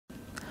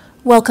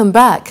Welcome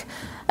back.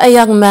 A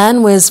young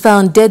man was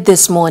found dead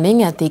this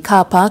morning at the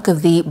car park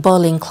of the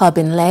bowling club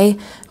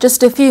inLae,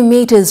 just a few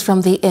meters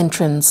from the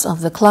entrance of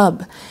the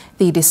club.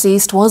 The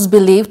deceased was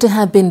believed to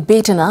have been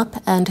beaten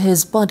up and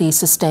his body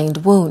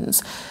sustained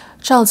wounds.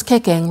 Charles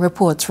Kekeng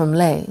reports from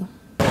Lae.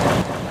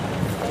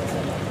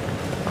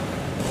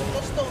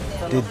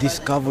 The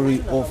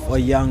discovery of a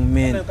young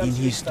man in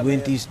his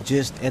 20s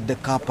just at the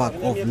car park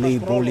of Lae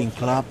Bowling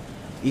Club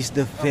is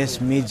the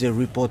first major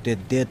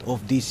reported death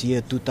of this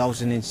year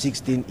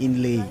 2016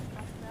 in Lae.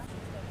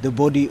 The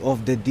body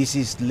of the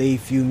deceased lay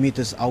few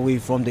meters away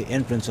from the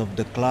entrance of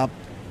the club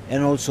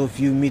and also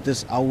few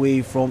meters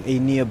away from a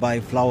nearby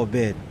flower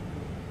bed.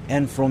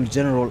 And from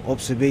general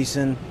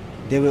observation,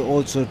 there were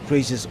also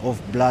traces of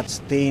blood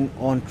stain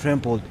on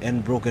trampled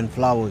and broken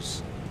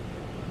flowers.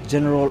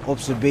 General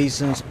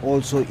observations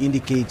also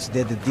indicates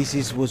that the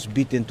deceased was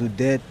beaten to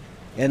death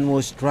and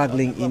was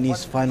struggling in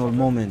his final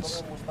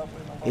moments.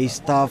 A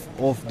staff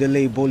of the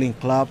Lae Bowling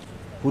Club,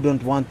 who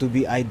don't want to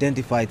be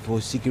identified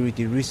for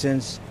security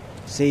reasons,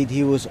 said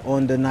he was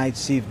on the night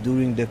shift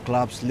during the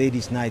club's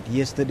ladies' night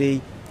yesterday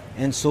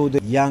and saw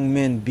the young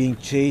man being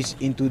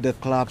chased into the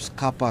club's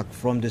car park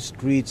from the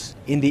streets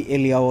in the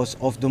early hours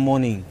of the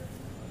morning.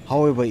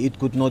 However, it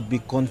could not be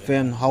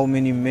confirmed how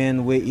many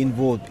men were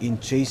involved in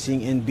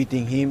chasing and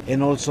beating him,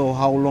 and also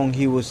how long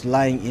he was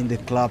lying in the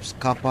club's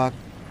car park,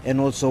 and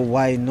also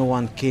why no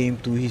one came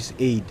to his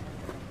aid.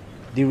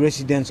 The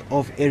residents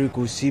of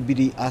Erico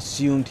CBD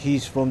assumed he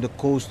is from the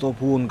coast of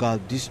Huongal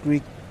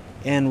district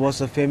and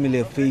was a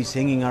familiar face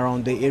hanging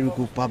around the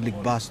Erico public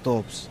bus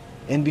stops.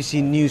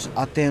 NBC News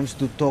attempts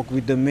to talk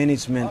with the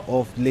management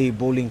of Lae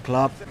Bowling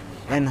Club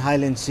and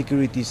Highland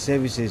Security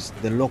Services,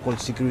 the local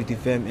security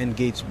firm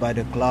engaged by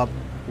the club,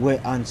 were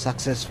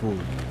unsuccessful.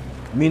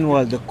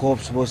 Meanwhile, the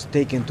corpse was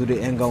taken to the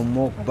Engau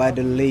morgue by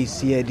the Lae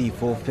CID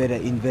for further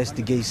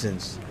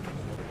investigations.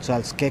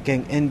 Charles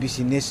Kekeng,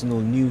 NBC National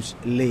News,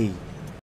 Lae.